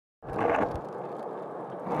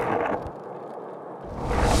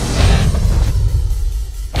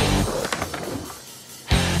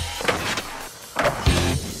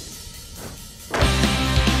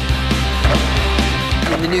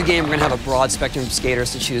new game, we're going to have a broad spectrum of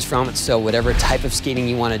skaters to choose from, so whatever type of skating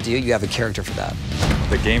you want to do, you have a character for that.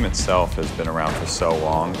 The game itself has been around for so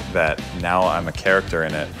long that now I'm a character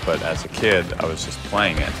in it, but as a kid, I was just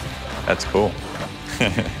playing it. That's cool.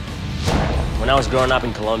 When I was growing up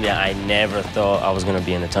in Colombia, I never thought I was going to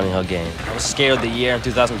be in the Tony Hawk game. I was Skater of the Year in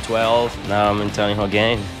 2012. Now I'm in Tony Hawk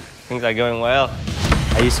game. Things are going well.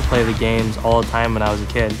 I used to play the games all the time when I was a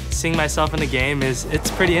kid. Seeing myself in the game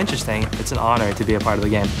it's pretty interesting. It's an honor to be a part of the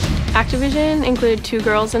game. Activision included 2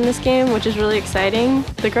 girls in this game, which is really exciting.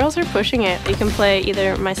 The girls are pushing it. You can play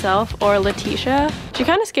either myself or Letitia. She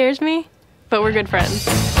kind of scares me, but we're good friends.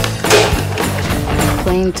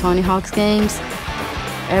 Playing Tony Hawk's games,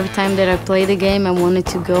 every time that I play the game, I wanted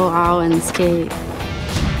to go out and skate.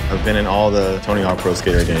 I've been in all the Tony Hawk Pro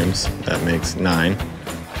Skater games. That makes 9.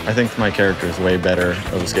 I think my character is way better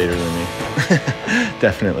of a skater than me.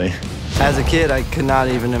 Definitely. As a kid, I could not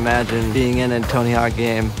even imagine being in a Tony Hawk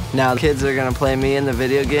game. Now kids are gonna play me in the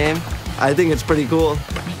video game. I think it's pretty cool.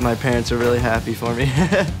 My parents are really happy for me.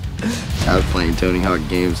 I was playing Tony Hawk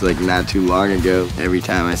games like not too long ago. Every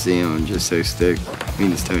time I see him, I'm just so stoked. I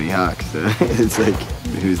mean, it's Tony Hawk, so it's like,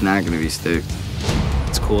 who's not gonna be stoked?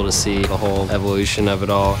 It's cool to see the whole evolution of it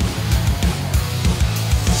all.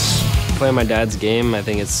 Playing my dad's game, I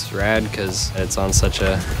think it's rad because it's on such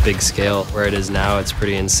a big scale. Where it is now, it's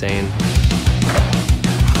pretty insane.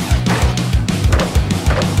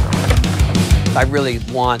 I really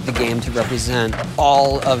want the game to represent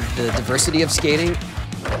all of the diversity of skating.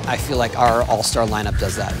 I feel like our all-star lineup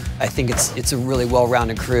does that. I think it's a really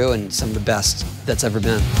well-rounded crew and some of the best that's ever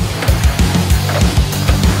been.